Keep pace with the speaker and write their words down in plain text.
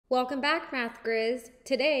Welcome back, Math Grizz.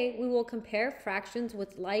 Today we will compare fractions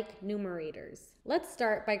with like numerators. Let's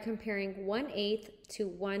start by comparing 1/8 to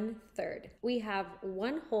 1/3. We have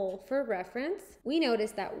one whole for reference. We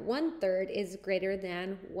notice that 1/3 is greater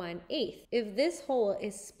than 1/8. If this whole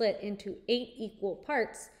is split into 8 equal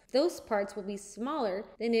parts, those parts will be smaller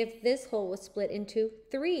than if this whole was split into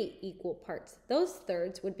 3 equal parts. Those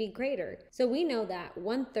thirds would be greater. So we know that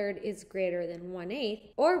 1/3 is greater than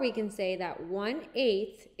 1/8, or we can say that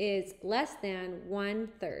 1/8 is less than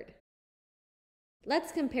 1/3.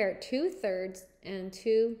 Let's compare 2/3 and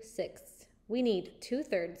 2/6. We need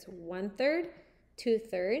 2/3, 1/3,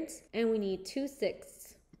 2/3, and we need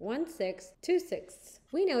 2/6, 1/6, 2/6.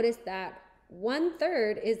 We notice that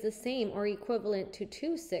 1/3 is the same or equivalent to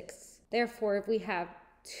 2/6. Therefore, if we have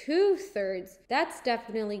 2/3, that's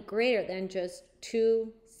definitely greater than just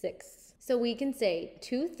 2/6. So we can say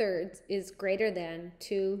 2/3 is greater than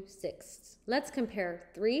 2/6. Let's compare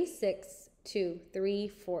 3/6 to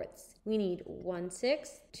 3/4. We need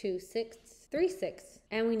 1/6, 2/6, 3/6,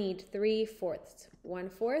 and we need 3/4.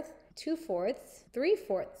 1/4, 2/4,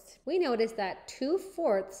 3/4. We notice that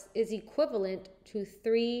 2/4 is equivalent to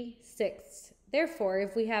 3/6. Therefore,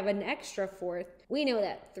 if we have an extra fourth, we know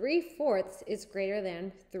that 3/4 is greater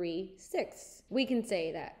than 3/6. We can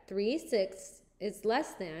say that 3/6 is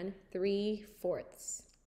less than 3/4.